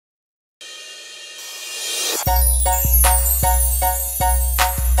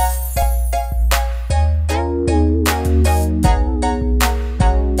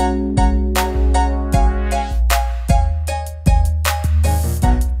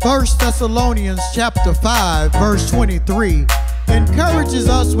First Thessalonians chapter 5, verse 23 encourages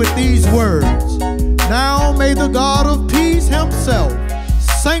us with these words. Now may the God of peace himself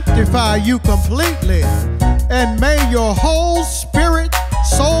sanctify you completely, and may your whole spirit,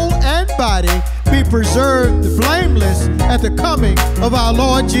 soul, and body be preserved blameless at the coming of our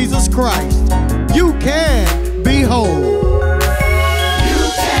Lord Jesus Christ. You can be whole.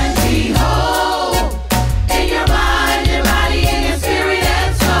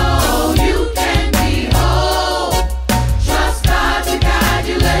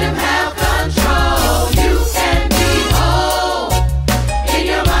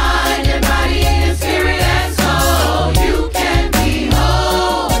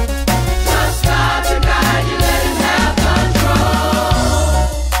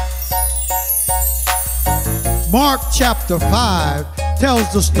 Mark chapter 5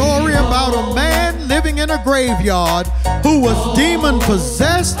 tells the story about a man living in a graveyard who was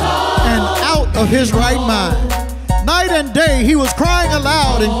demon-possessed and out of his right mind. Night and day he was crying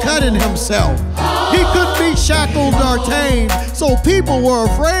aloud and cutting himself. He couldn't be shackled or tamed, so people were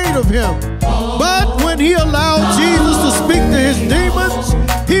afraid of him. But when he allowed Jesus to speak to his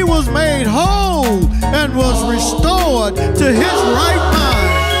demons, he was made whole and was restored to his right mind.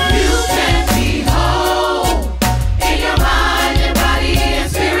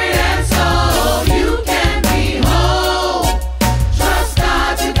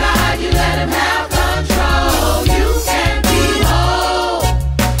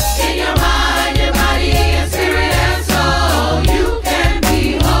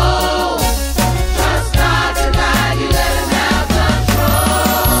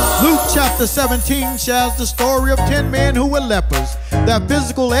 Chapter 17 shares the story of 10 men who were lepers. Their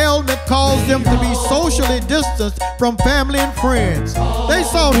physical ailment caused them to be socially distanced from family and friends. They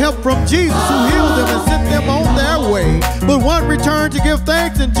sought help from Jesus, who healed them and sent them on their way. But one returned to give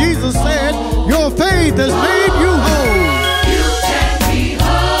thanks, and Jesus said, "Your faith has made you whole.